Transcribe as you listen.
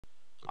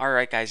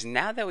Alright guys,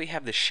 now that we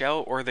have the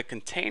shell or the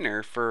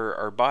container for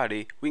our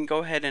body, we can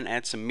go ahead and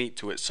add some meat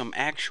to it, some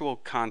actual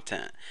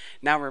content.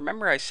 Now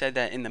remember I said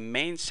that in the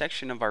main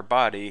section of our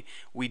body,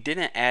 we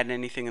didn't add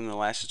anything in the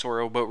last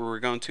tutorial, but we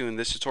were going to in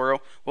this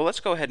tutorial. Well, let's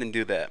go ahead and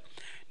do that.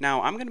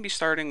 Now I'm going to be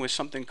starting with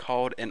something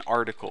called an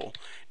article.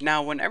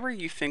 Now whenever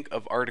you think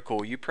of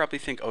article, you probably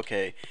think,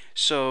 okay,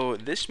 so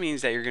this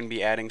means that you're going to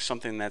be adding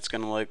something that's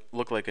going to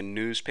look like a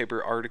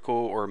newspaper article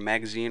or a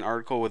magazine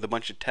article with a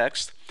bunch of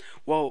text.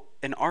 Well,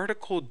 an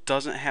article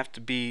doesn't have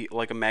to be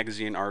like a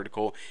magazine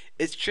article.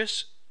 It's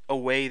just a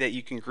way that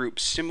you can group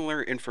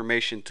similar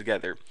information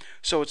together.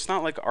 So it's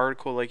not like an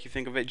article like you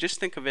think of it. Just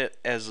think of it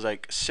as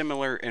like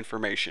similar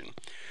information.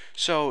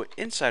 So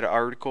inside an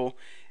article,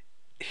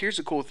 here's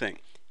a cool thing.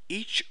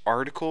 Each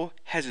article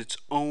has its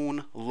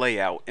own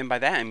layout. And by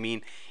that I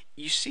mean,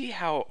 you see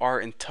how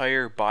our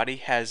entire body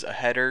has a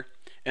header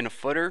and a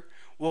footer?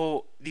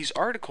 Well, these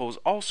articles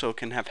also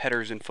can have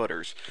headers and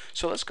footers.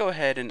 So let's go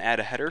ahead and add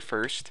a header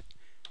first.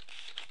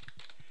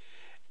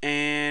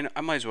 And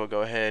I might as well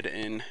go ahead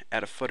and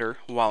add a footer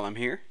while I'm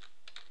here.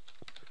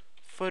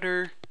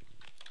 Footer.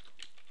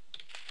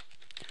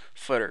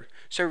 Footer.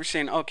 So we're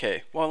saying,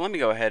 okay, well, let me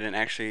go ahead and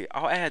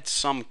I'll add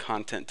some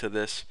content to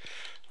this.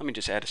 Let me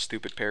just add a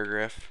stupid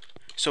paragraph.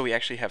 So we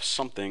actually have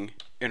something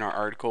in our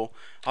article.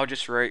 I'll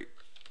just write,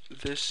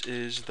 this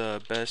is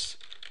the best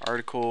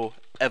article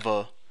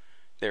ever.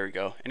 There we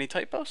go. Any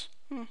typos?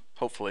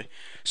 Hopefully.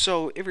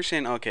 So if you're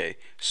saying, okay,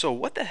 so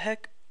what the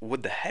heck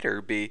would the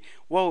header be?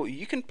 Well,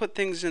 you can put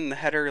things in the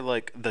header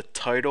like the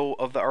title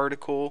of the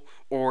article,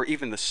 or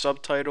even the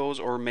subtitles,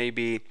 or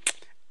maybe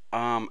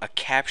a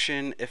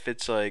caption if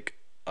it's like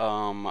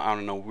I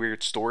don't know,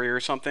 weird story or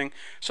something.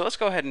 So let's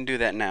go ahead and do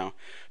that now.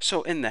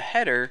 So in the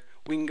header,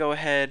 we can go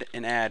ahead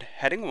and add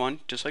heading 1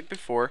 just like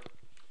before.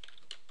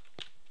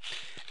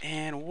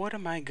 And what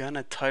am I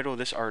gonna title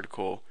this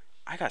article?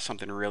 I got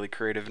something really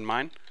creative in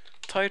mind.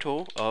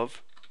 Title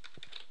of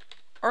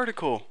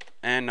article,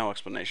 and no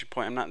explanation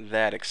point. I'm not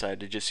that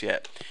excited just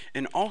yet.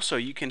 And also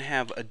you can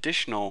have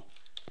additional,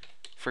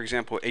 for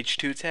example,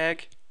 H2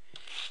 tag.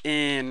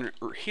 And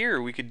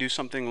here we could do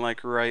something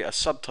like write a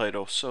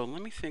subtitle. So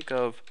let me think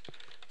of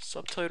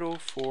subtitle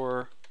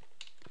for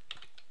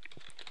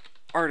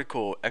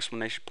article,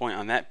 explanation point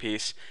on that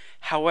piece.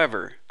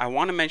 However, I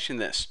want to mention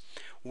this.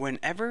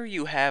 Whenever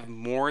you have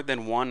more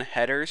than one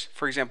headers,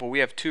 for example, we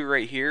have 2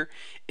 right here,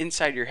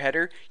 inside your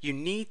header, you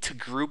need to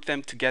group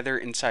them together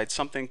inside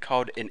something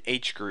called an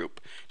H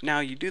group. Now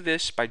you do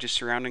this by just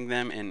surrounding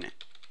them in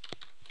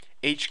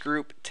H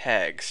group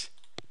tags.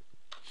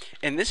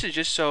 And this is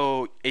just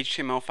so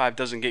HTML5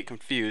 doesn't get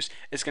confused.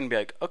 It's going to be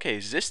like, okay,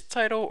 is this the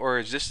title or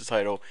is this the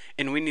title?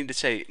 And we need to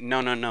say,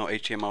 no,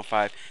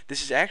 HTML5.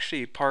 This is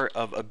actually part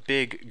of a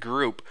big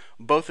group.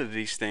 Both of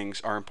these things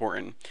are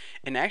important.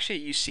 And actually,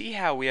 you see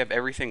how we have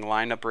everything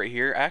lined up right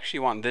here? I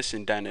actually want this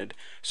indented.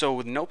 So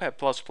with Notepad++,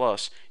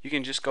 you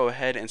can just go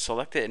ahead and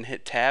select it and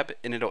hit tab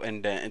and it'll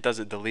indent. It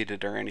doesn't delete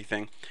it or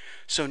anything.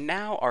 So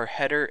now our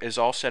header is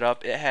all set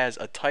up. It has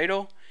a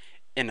title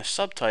and a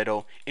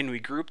subtitle, and we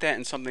group that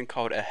in something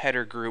called a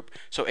header group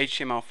so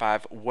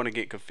HTML5 wouldn't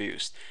get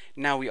confused.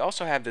 Now we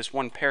also have this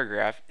one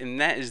paragraph, and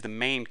that is the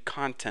main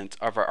content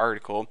of our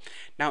article.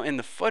 Now in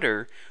the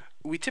footer,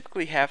 we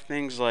typically have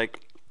things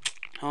like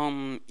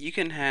you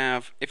can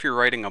have, if you're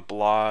writing a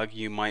blog,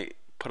 you might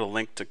put a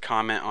link to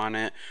comment on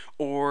it,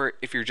 or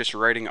if you're just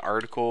writing an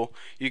article,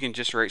 you can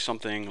just write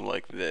something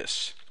like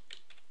this.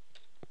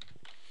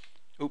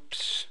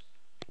 Oops.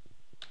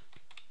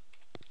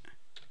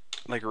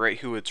 Like write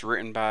who it's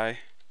written by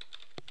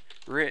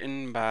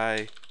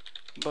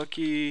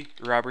Bucky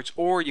Roberts,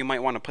 or you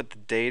might want to put the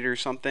date or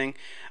something,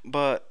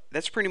 but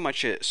that's pretty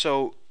much it.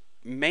 So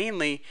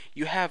mainly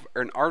you have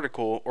an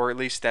article, or at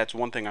least that's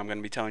one thing I'm going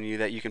to be telling you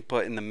that you can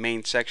put in the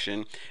main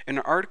section. An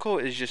article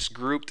is just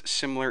grouped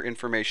similar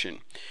information.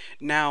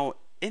 Now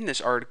in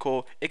this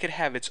article, it could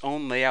have its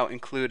own layout,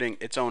 including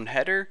its own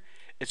header,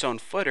 its own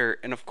footer,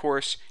 and of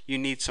course you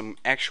need some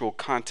actual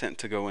content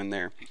to go in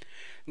there.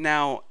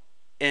 Now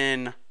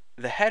in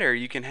the header,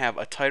 you can have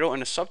a title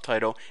and a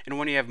subtitle, and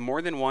when you have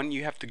more than one,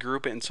 you have to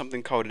group it in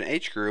something called an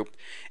H group.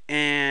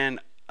 And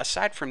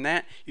aside from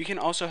that, you can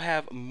also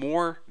have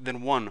more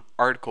than one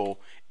article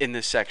in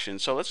this section.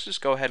 So let's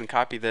just go ahead and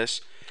copy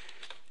this,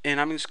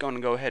 and I'm just going to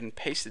go ahead and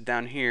paste it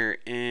down here,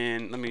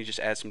 and let me just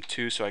add some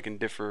 2 so I can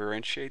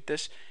differentiate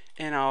this.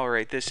 And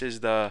alright, this is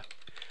the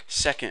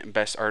second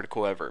best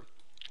article ever.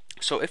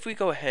 So if we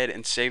go ahead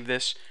and save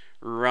this,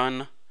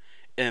 run,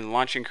 and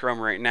launching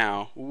Chrome right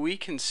now, we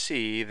can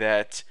see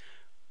that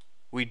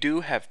we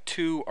do have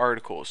 2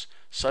 articles.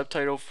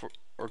 Subtitle for,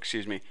 or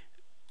excuse me,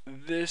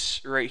 this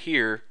right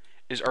here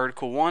is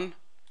article 1,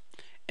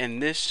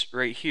 and this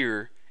right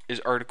here is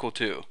article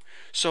 2.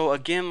 So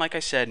again, like I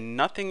said,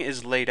 nothing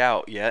is laid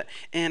out yet,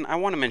 and I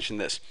want to mention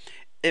this.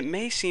 it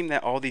may seem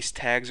that all these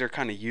tags are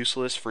kind of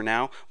useless for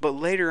now, but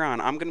later on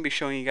I'm going to be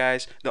showing you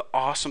guys the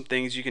awesome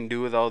things you can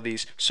do with all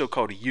these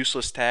so-called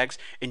useless tags,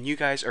 and you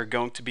guys are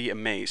going to be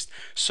amazed.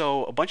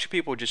 So a bunch of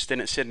people just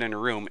didn't sit in a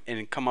room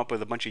and come up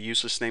with a bunch of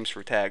useless names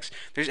for tags.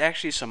 There's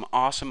actually some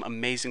awesome,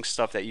 amazing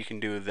stuff that you can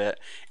do with it,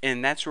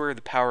 and that's where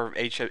the power of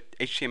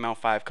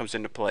HTML5 comes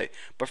into play.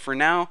 But for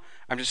now,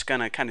 I'm just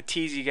gonna kind of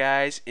tease you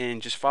guys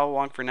and just follow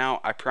along for now.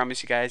 I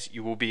promise you guys,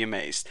 you will be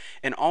amazed.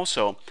 And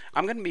also,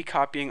 I'm gonna be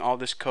copying all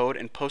this code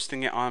and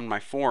posting it on my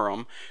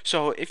forum.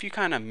 So if you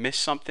kind of miss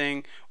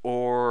something,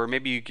 or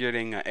maybe you're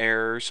getting an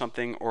error or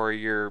something, or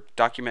your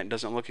document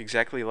doesn't look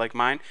exactly like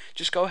mine,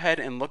 just go ahead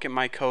and look at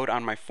my code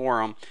on my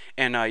forum,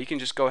 and you can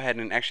just go ahead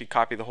and actually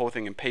copy the whole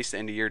thing and paste it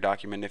into your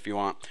document if you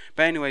want.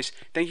 But anyways,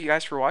 thank you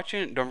guys for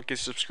watching. Don't forget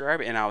to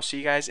subscribe, and I'll see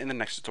you guys in the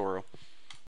next tutorial.